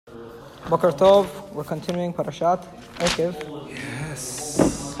Boker Tov, we're continuing Parashat Ekev.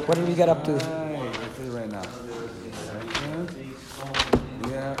 Yes. What did we get up to? I'll tell you right now.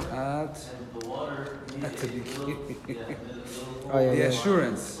 We are at the beginning. Oh, yeah, The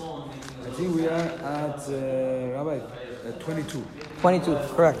assurance. I think we are at, Rabbi, 22. 22,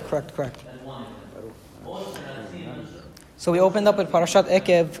 correct. So we opened up with Parashat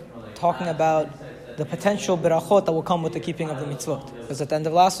Ekev talking about the potential berachot that will come with the keeping of the mitzvot. Because at the end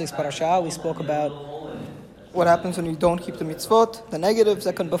of last week's parasha, we spoke about what happens when we don't keep the mitzvot, the negatives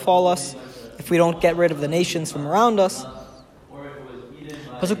that can befall us if we don't get rid of the nations from around us.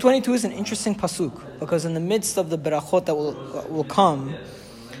 Pasuk 22 is an interesting pasuk because in the midst of the berachot that will come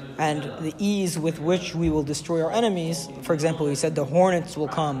and the ease with which we will destroy our enemies, for example, he said the hornets will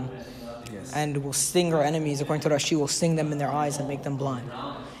come and will sting our enemies. According to Rashi, will sting them in their eyes and make them blind.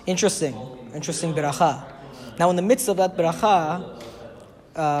 Interesting beracha. Now, in the midst of that beracha,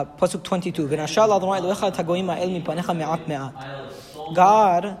 pasuk 22,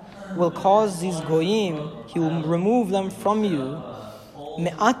 God will cause these goyim, He will remove them from you,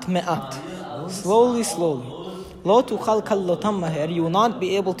 me'at, slowly. Lo tuchal kallotam maher, you will not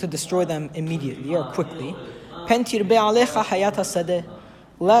be able to destroy them immediately or quickly. Pen tirbe alecha hayat hasadeh,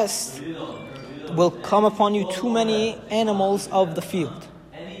 lest will come upon you too many animals of the field.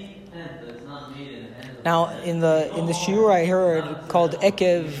 Now, in the shiur I heard called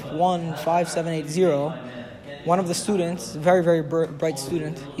Ekev 15780, one of the students, very, very bright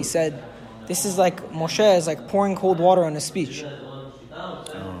student, he said, this is like Moshe is like pouring cold water on his speech.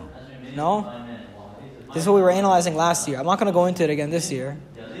 No? This is what we were analyzing last year. I'm not going to go into it again this year.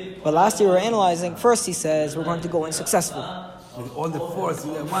 But last year we were analyzing, first he says, we're going to go in successfully. With all the force,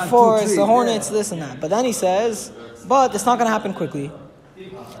 the hornets, this and that. But then he says, but it's not going to happen quickly.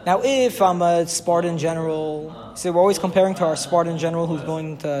 Now, if I'm a Spartan general, so we're always comparing to our Spartan general who's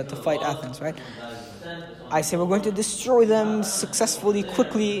going to fight Athens, right? I say we're going to destroy them successfully,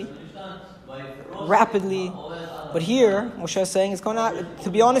 quickly, rapidly. But here, Moshe is saying, to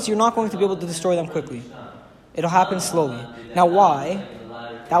be honest, you're not going to be able to destroy them quickly. It'll happen slowly. Now, why?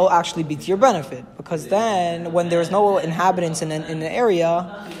 That will actually be to your benefit. Because then, when there's no inhabitants in the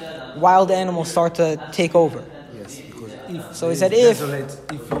area, wild animals start to take over. So he said, if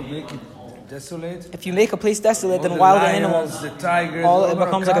you make a place desolate, then wild animals, the tigers, it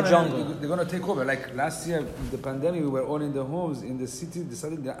becomes like a jungle. They're going to take over. Like last year, the pandemic, we were all in the homes in the city.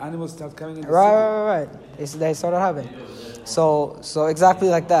 Decided the animals start coming in the city. Right. They started having. So exactly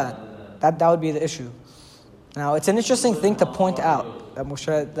like that. That would be the issue. Now it's an interesting thing to point out that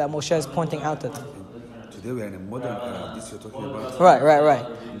Moshe is pointing out that. Today we are in a modern era. This you're talking about. Right.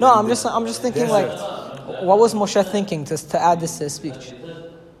 No, I'm just thinking like. What was Moshe thinking to add this to his speech? I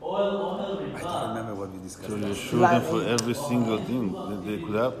don't remember what we discussed. So you're shooting for every single thing that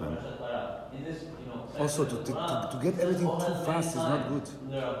could happen. Also, to get everything too fast is not good, to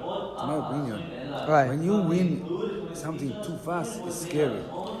my opinion. Right. When you win something too fast, it's scary.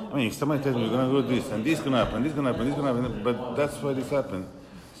 I mean, if somebody tells me you're going to do this, and this going to happen, this going to happen, but that's why this happened.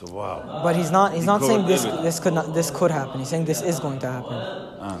 So wow. But he's not saying this could happen. He's saying this is going to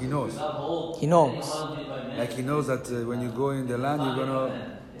happen. He knows. Like he knows that when you go in the land, you're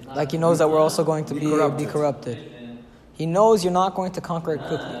gonna. Like he knows that we're also going to be corrupted. He knows you're not going to conquer it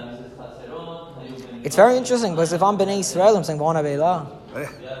quickly. It's very interesting because if I'm Bnei Israel, I'm saying B'ona Ve'ila.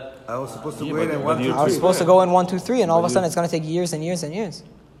 I was supposed to go in and 1, 2, 3. I was supposed to go in 1, 2, 3, and all of a sudden it's going to take years and years and years.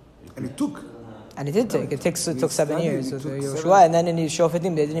 And it took. And it did take. It took 7 years. Yehoshua, and then in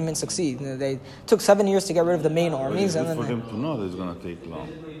Shofetim, they didn't even succeed. They took 7 years to get rid of the main armies. But it's good for them to know that it's going to take long.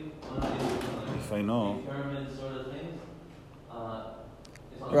 If I know,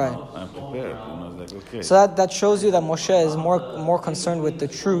 right. I'm prepared. Like, okay. So that shows you that Moshe is more concerned with the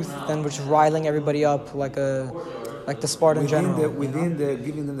truth than just riling everybody up like the Spartan general. Within the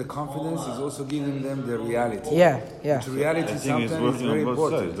giving them the confidence is also giving them the reality. Yeah. Which reality sometimes is very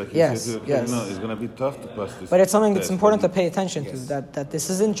important. Like yes. It's going to be tough to pass this. But it's something that's important to pay attention to. That this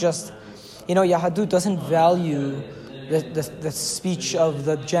isn't just, Yahadut doesn't value the speech of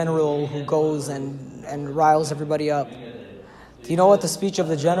the general who goes and riles everybody up. Do you know what the speech of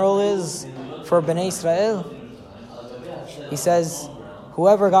the general is for Bnei Israel? He says,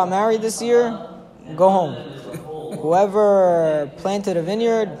 whoever got married this year, go home. Whoever planted a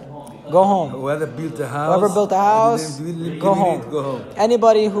vineyard, go home. Whoever built a house, go home.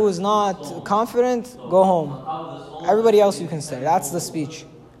 Anybody who is not confident, go home. Everybody else you can stay. That's the speech.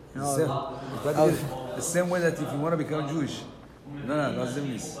 The same way that if you want to become Jewish, that's the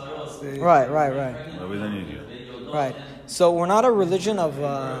miss. Right. We don't need you. Right. So we're not a religion of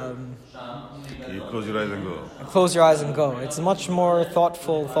close your eyes and go. Close your eyes and go. It's much more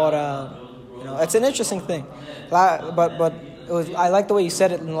thoughtful, thought out. It's an interesting thing. But I like the way you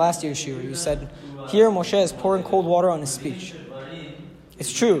said it in last year's shiur. You said, here Moshe is pouring cold water on his speech.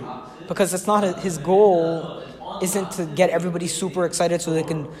 It's true, because it's not his goal isn't to get everybody super excited so they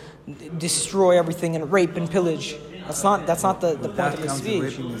can destroy everything and rape and pillage. That's not the point of the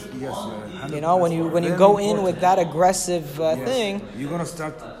speech. When you go in with that aggressive thing, you're gonna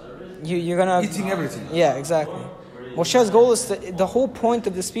start. You're gonna eating everything. Yeah, exactly. Moshe's goal is the whole point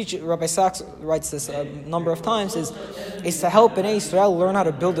of the speech. Rabbi Sachs writes this a number of times is to help Bnei Israel learn how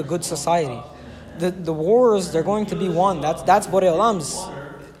to build a good society. The wars, they're going to be won. That's Borei Olam's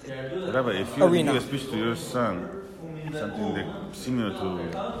Rabbi, if you arena. give a speech to your son, something like similar to,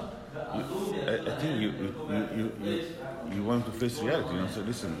 I think you want to face reality. So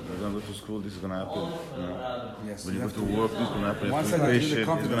listen, you're going to go to school. This is going to happen. Yes, when you go to work, this is going to happen. Once It's I patient. give you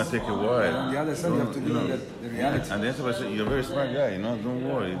the It's going to take a while. On the other side, you have to give the reality. And the answer was, you're a very smart guy. Don't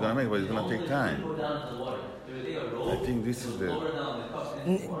worry. You're going to make it, but it's going to take time. I think this is the.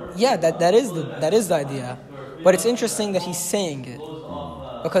 Yeah, that is the idea. But it's interesting that he's saying it.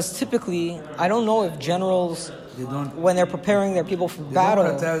 Because typically, I don't know if generals, when they're preparing their people for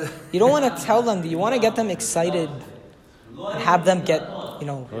battle, you don't want to tell them. You want to get them excited and have them get,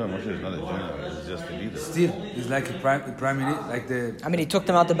 Moshe is not a general. He's just a leader. Still, he's like a prime minister, like the. I mean, he took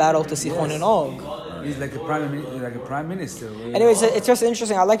them out to battle to Sichon and Og. He's like a prime minister. Anyways, it's just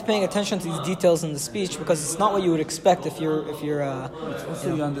interesting. I like paying attention to these details in the speech because it's not what you would expect if you're. It's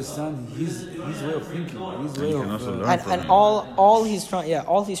also you understand his way of thinking. His way of. And all he's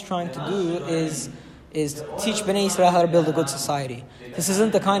trying to do is teach Bnei Israel how to build a good society. This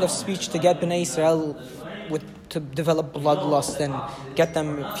isn't the kind of speech to get Bnei Israel to develop bloodlust and get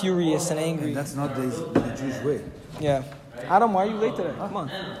them furious and angry. And that's not the Jewish way. Yeah. Adam, why are you late today? Come on.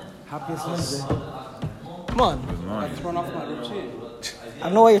 Happiest Wednesday. Come on. I've thrown off my routine. I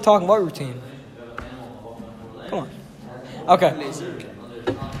don't know why you're talking about routine. Come on. Okay.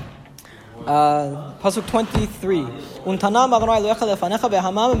 Pasuk 23.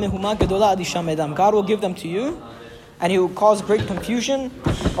 God will give them to you, and He will cause great confusion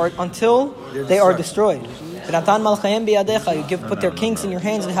until they are destroyed. You put their kings in your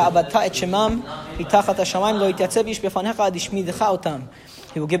hands.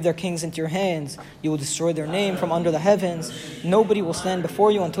 He will give their kings into your hands. You will destroy their name from under the heavens. Nobody will stand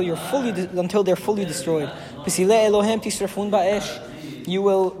before you until they're fully destroyed. You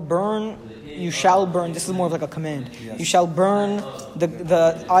will burn. You shall burn. This is more of like a command. Yes. You shall burn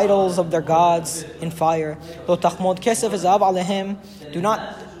the idols of their gods in fire. Do not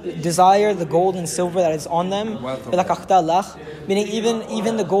desire the gold and silver that is on them. Meaning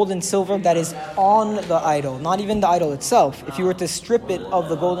even the gold and silver that is on the idol, not even the idol itself. If you were to strip it of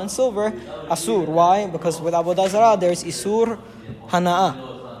the gold and silver, asur. Why? Because with Avodah Zarah there's isur hana'ah.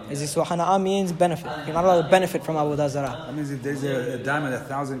 Isur hana'ah means benefit. You're not allowed to benefit from Avodah Zarah. That means if there's a diamond,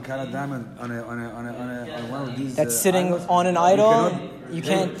 1,000-carat diamond on one of these that's sitting on an idol, you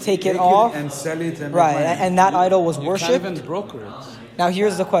can't take it off and sell it. And that idol was worshipped. You can't even broker it. Now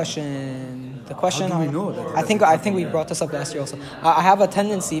here's the question. The question. How do we know that? I think we brought this up last year also. I have a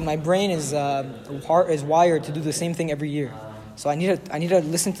tendency. My brain is wired to do the same thing every year. So I need to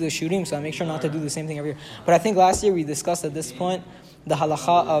listen to the shurim. So I make sure not to do the same thing every year. But I think last year we discussed at this point the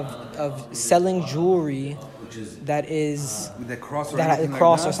halacha of selling jewelry that is with a cross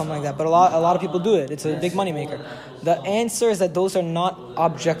or something like that. But a lot of people do it. It's a big moneymaker. The answer is that those are not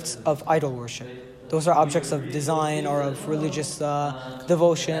objects of idol worship. Those are objects of design or of religious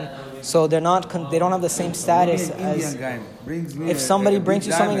devotion. So they don't have the same status as if somebody brings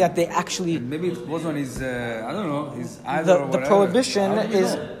you something that they actually. Maybe it was on his I don't know, his idol or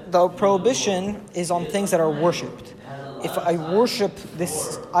the prohibition is on things that are worshipped. If I worship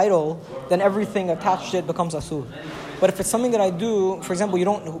this idol, then everything attached to it becomes asur. But if it's something that I do, for example,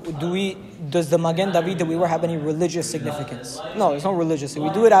 does the Magen David that we wear have any religious significance? No, it's not religious.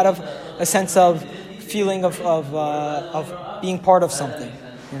 We do it out of a sense of feeling of being part of something.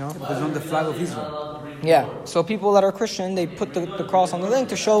 Because on the flag of Israel. Yeah. So people that are Christian, they put the cross on the thing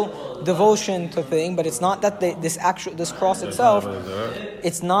to show devotion to the thing, but it's not that this cross itself.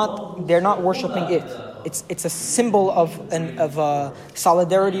 It's not. They're not worshiping it. It's a symbol of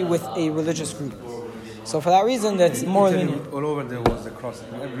solidarity with a religious group. So for that reason, that's more lenient. All over there was the cross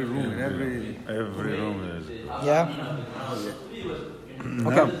in every room, every room is. Yeah.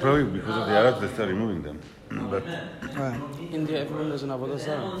 Okay. Probably because of the Arabs, they start removing them. But right. India, everyone does an Avodah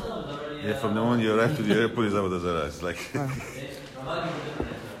Zarah. Yeah, from the moment you arrive to the airport is Avodah Zarah. It's like.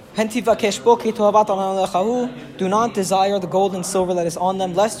 Do not desire the gold and silver that is on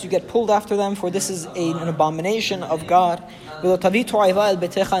them, lest you get pulled after them, for this is an abomination of God.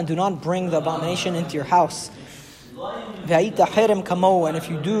 And do not bring the abomination into your house. And if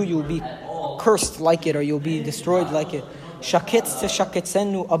you do, you'll be cursed like it, or you'll be destroyed like it.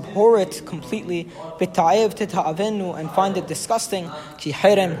 Abhor it completely, and find it disgusting,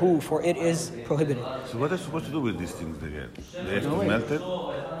 for it is prohibited. So what are you supposed to do with these things they get? They have to melt it?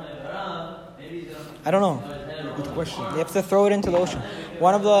 I don't know. Good question. You have to throw it into the ocean.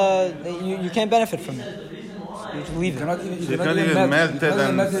 One of you can't benefit from it. You have to leave it. You cannot even melt it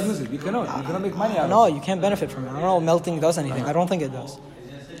and use it. You cannot make money out of it. No, you can't benefit from it. I don't know if melting does anything. I don't think it does.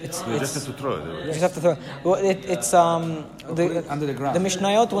 you just have to throw it. You just have to throw it. Well, it's under the ground. The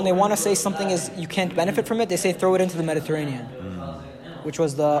Mishnayot, when they want to say something is you can't benefit from it, they say throw it into the Mediterranean, which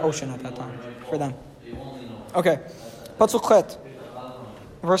was the ocean at that time for them. Okay, Pasuk Chet,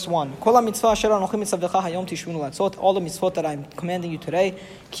 verse 1. All the mitzvot that I'm commanding you today,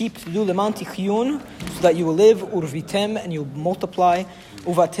 keep to do leman tichyun, so that you will live, urvitem, and you will multiply,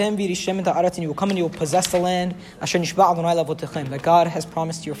 uvatem virishem in the aretz, and you will come and you will possess the land, asher nishba Adonai lavotechem, that God has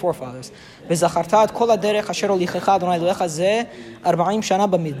promised to your forefathers. V'zacharta et kol haderech asher holichecha Adonai Elohecha zeh 40 shana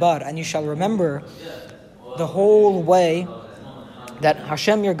b'midbar, and you shall remember the whole way that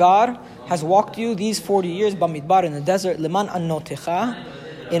Hashem your God has walked you these 40 years b'midbar, in the desert, leman anotecha,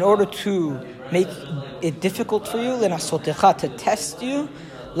 in order to make it difficult for you, lenasotecha, to test you,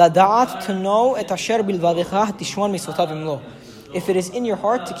 lada'at, to know, et asher bilvadecha tishwan mitzvotav imlo, if it is in your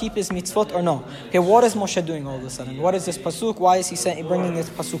heart to keep his mitzvot or no. Okay, what is Moshe doing all of a sudden? What is this pasuk? Why is he bringing this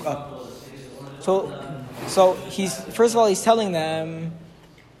pasuk up? So he's, first of all, he's telling them,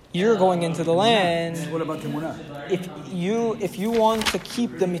 you're going into the land. What about Emunah? If you want to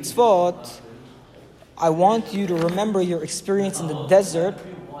keep the mitzvot, I want you to remember your experience in the desert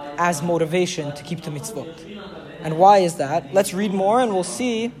as motivation to keep the mitzvot. And why is that? Let's read more and we'll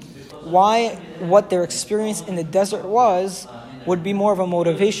see why what their experience in the desert would be more of a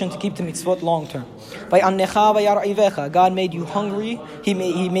motivation to keep the mitzvot long term. God made you hungry.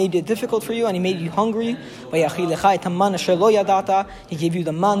 He made it difficult for you, and He made you hungry. He gave you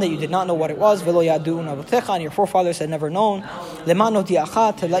the man that you did not know what it was. And your forefathers had never known. To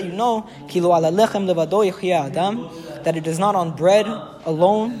let you know that it is not on bread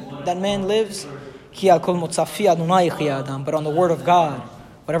alone that man lives, but on the word of God.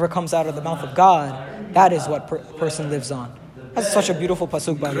 Whatever comes out of the mouth of God, that is what person lives on. That's such a beautiful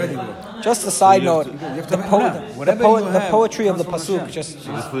pasuk, by the way. Just a side note, the poetry of the pasuk. This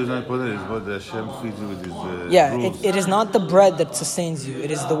food is not important. It's what Hashem feeds you with His rules. It is not the bread that sustains you.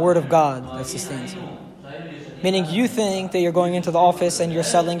 It is the word of God that sustains you. Meaning, you think that you're going into the office and you're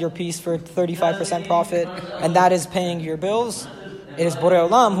selling your piece for 35% profit, and that is paying your bills. It is Borei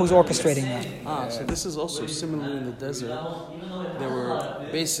Olam who's orchestrating that. So this is also similarly in the desert. There were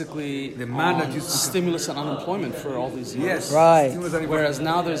basically the man that used to stimulus and unemployment for all these years. Yes, right. Whereas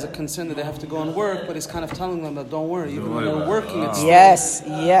now there's a concern that they have to go and work, but he's kind of telling them that don't worry, even when they're working, it's yes,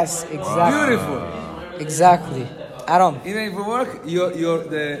 exactly. Beautiful. Exactly. Adam. Even if you work,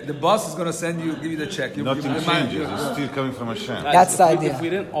 the boss is going to give you the check. Nothing changes. It's still coming from Hashem. That's the idea. If we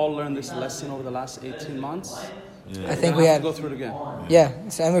didn't all learn this lesson over the last 18 months, I think we have had to go through it again. Yeah,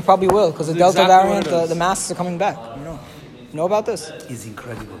 and we probably will, because the Delta variant, the masks are coming back. You know about this? It's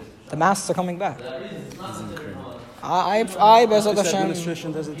incredible. The masks are coming back. It's incredible. Bezat This Hashem.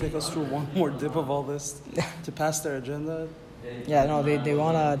 administration doesn't take us through one more dip of all this to pass their agenda. Yeah, no, they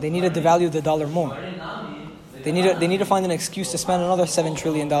need to devalue the dollar more. They need to find an excuse to spend another $7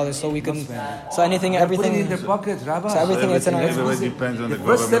 trillion so we can. So everything. Put it in their pocket, Rabbi. So everything is in our. Everybody depends on The the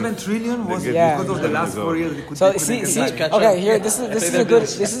first government. 7 trillion was Yeah. because of the last 4 years. They could So they see, couldn't get okay, here this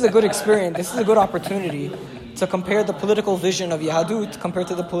is a good experience. This is a good opportunity to compare the political vision of Yahadut compared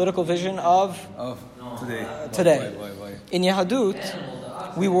to the political vision of today. Why? In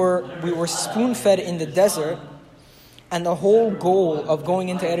Yahadut, we were spoon-fed in the desert, and the whole goal of going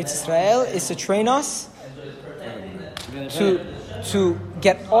into Eretz Israel is to train us to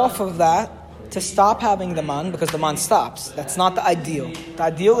get off of that, to stop having the man, because the man stops. That's not the ideal. The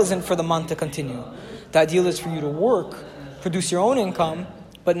ideal isn't for the man to continue. The ideal is for you to work, produce your own income,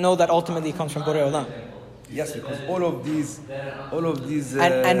 but know that ultimately it comes from Borei Olam. Yes, because all of these.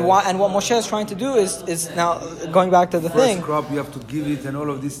 And what Moshe is trying to do is now going back to the thing. First crop you have to give it, and all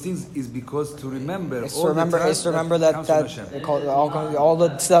of these things is because to remember. It's to remember that all the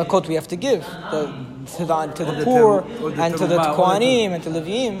tzedakot we have to give to the poor and to the Kohanim and to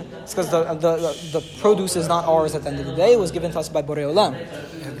Levim. It's because the produce is not ours at the end of the day. It was given to us by Borei Olam.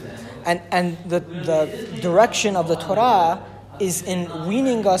 And the direction of the Torah is in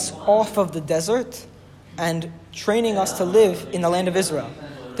weaning us off of the desert and training us to live in the land of Israel.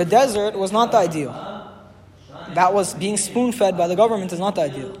 The desert was not the ideal. That was being spoon-fed by the government is not the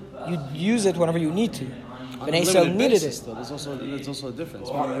ideal. You use it whenever you need to. Bnei Israel needed it. Though. There's also a difference.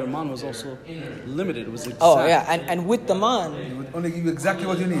 Your man was also limited. It was exact. Oh yeah, and with the man, He would only give you exactly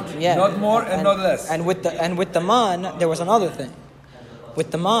what you need. yeah, Not more and not less. And with the man, there was another thing. With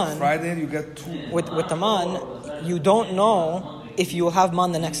the man, Friday you get 2. with the man, you don't know if you will have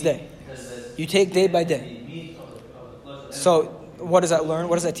man the next day. You take day by day. So what does that learn?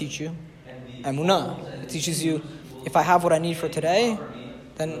 What does that teach you? Emunah. It teaches you, if I have what I need for today,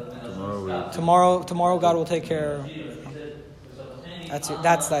 then tomorrow God will take care. That's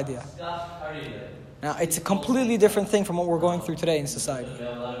the idea. Now it's a completely different thing from what we're going through today in society.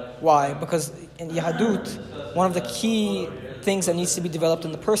 Why? Because in Yahadut, one of the key things that needs to be developed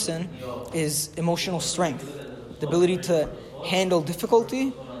in the person is emotional strength, the ability to handle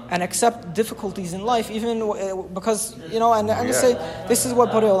difficulty and accept difficulties in life, even because, and to say, this is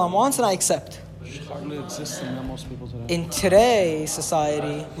what Borei Olam wants and I accept. Hardly exists in most people today. In today's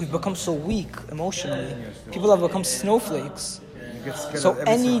society, we've become so weak emotionally. People have become snowflakes. So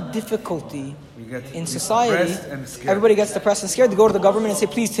any difficulty in society, everybody gets depressed and scared. They go to the government and say,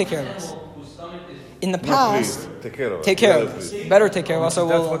 please take care of us. In the past, take care of us. Take care of us. Better take care of us. Or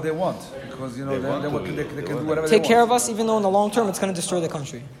That's what they want. Because, they can do whatever take they care want. of us, even though in the long term it's going to destroy the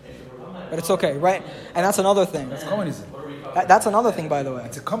country. But it's okay, right? And that's another thing. That's communism. That's another thing, by the way.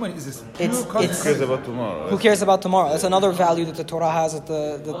 It's a communism. Who cares about tomorrow? Who cares about tomorrow? That's another value that the Torah has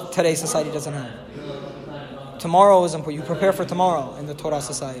that today's society doesn't have. Tomorrow is important. You prepare for tomorrow in the Torah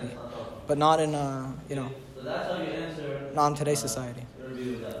society, but not in not in today's society.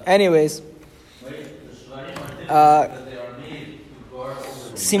 Anyways,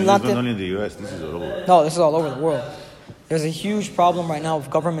 It's not only in the U.S. This is all over. No, this is all over the world. There's a huge problem right now of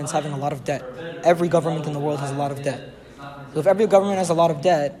governments having a lot of debt. Every government in the world has a lot of debt. So if every government has a lot of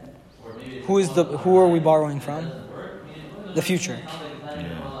debt, who are we borrowing from? The future.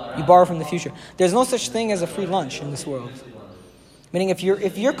 You borrow from the future. There's no such thing as a free lunch in this world. Meaning, if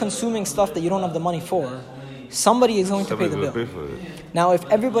you're consuming stuff that you don't have the money for, somebody is going to pay the bill. Pay for it. Now, if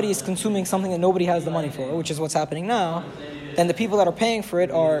everybody is consuming something that nobody has the money for, which is what's happening now, then the people that are paying for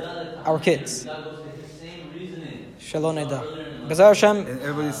it are our kids. Shalom Eda. Bezar Hashem. And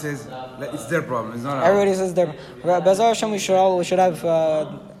everybody says it's their problem. It's not ours. Everybody says their. Bezar Hashem.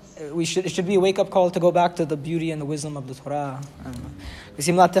 It should be a wake up call to go back to the beauty and the wisdom of the Torah.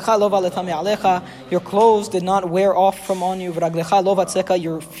 Your clothes did not wear off from on you.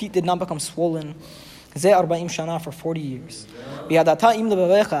 Your feet did not become swollen. 40 shana for 40 years.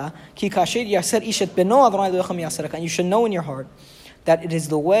 And you should know in your heart that it is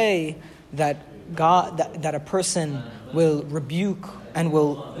the way that God, that a person will rebuke and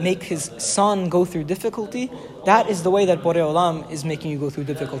will make his son go through difficulty. That is the way that Borei Olam is making you go through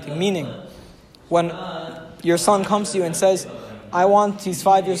difficulty. Meaning, when your son comes to you and says, he's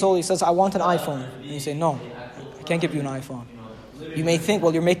 5 years old, he says, I want an iPhone. And you say, no, I can't give you an iPhone. You may think,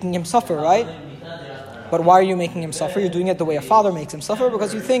 well, you're making him suffer, right? But why are you making him suffer? You're doing it the way a father makes him suffer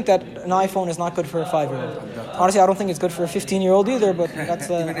because you think that an iPhone is not good for a 5-year-old. Honestly, I don't think it's good for a 15-year-old either, but that's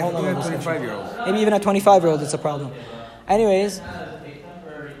a whole other discussion. Maybe even a 25-year-old, it's a problem. Anyways,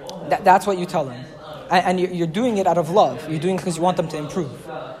 that's what you tell them. And you're doing it out of love. You're doing it because you want them to improve.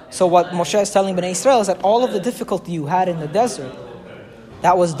 So what Moshe is telling Bnei Israel is that all of the difficulty you had in the desert,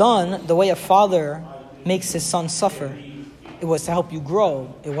 that was done the way a father makes his son suffer. It was to help you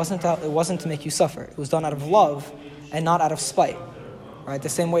grow. It wasn't to make you suffer. It was done out of love and not out of spite. Right? The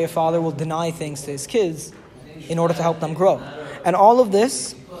same way a father will deny things to his kids in order to help them grow. And all of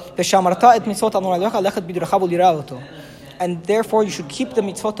this, and therefore you should keep the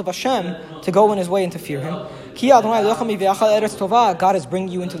mitzvot of Hashem to go in His way and to fear Him. God is bringing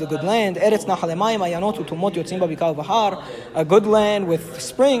you into the good land, a good land with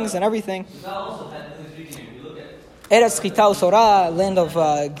springs and everything. Eretz chita usora, land of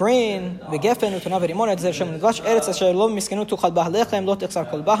grain, vegefen utonav erimon, etzer shem nidvash, eretz asher lo miskenu tuchal bah lechem, lo techsar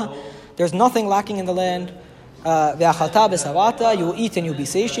kol bah. There's nothing lacking in the land. Ve'achalta besavata, you will eat and you will be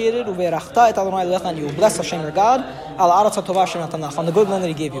satiated. Uve'erachta et Adonai lecha, and you will bless Hashem your God. Al aratz hatovah shenatanach, on the good land that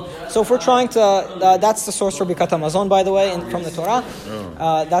He gave you. So if we're trying to, that's the source for Birkat Hamazon, by the way, from the Torah.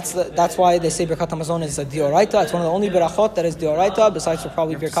 That's why they say Birkat Hamazon is a dioraita. It's one of the only birachot that is dioraita, besides for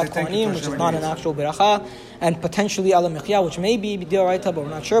probably Birkat Kohanim, which is not an actual biracha, and potentially Ala Michya, which may be dioraita, but we're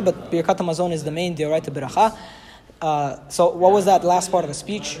not sure. But Birkat Hamazon is the main dioraita biracha. So what was that last part of the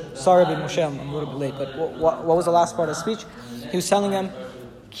speech? Sorry, Rabbi Moshe, I'm a little bit late, but what was the last part of the speech? He was telling them,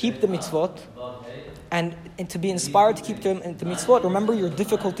 keep the mitzvot, and to be inspired to keep the mitzvot, remember your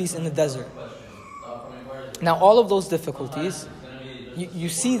difficulties in the desert. Now, all of those difficulties, you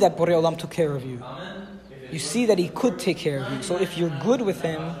see that Borei Olam took care of you. You see that He could take care of you. So if you're good with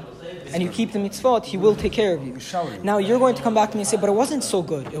Him and you keep the mitzvot, He will take care of you. Now, you're going to come back to me and say, but it wasn't so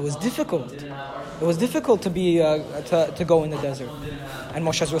good. It was difficult. It was difficult to be to go in the desert. And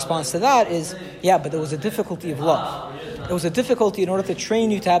Moshe's response to that is, yeah, but there was a difficulty of love. It was a difficulty in order to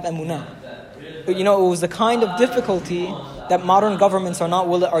train you to have emunah. But it was the kind of difficulty that modern governments are not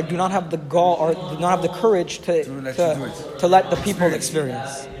willing, or do not have the gall, or do not have the courage to let the people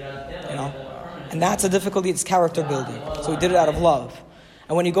experience. And that's a difficulty. It's character building. So we did it out of love.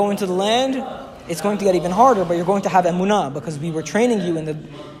 And when you go into the land, it's going to get even harder, but you're going to have emunah, because we were training you in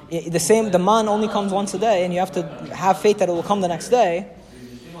the man only comes once a day, and you have to have faith that it will come the next day.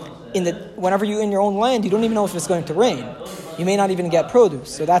 Whenever you're in your own land, you don't even know if it's going to rain. You may not even get produce.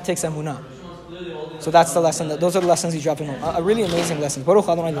 So that takes emunah. So that's the lesson. Those are the lessons he's dropping on. A really amazing lesson. Baruch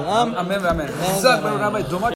Adonai Olam. Amen.